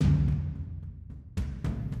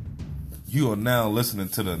You are now listening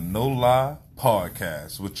to the No Lie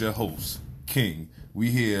Podcast with your host, King. We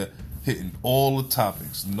here hitting all the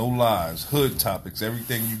topics, no lies, hood topics,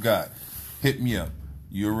 everything you got. Hit me up.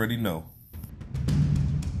 You already know.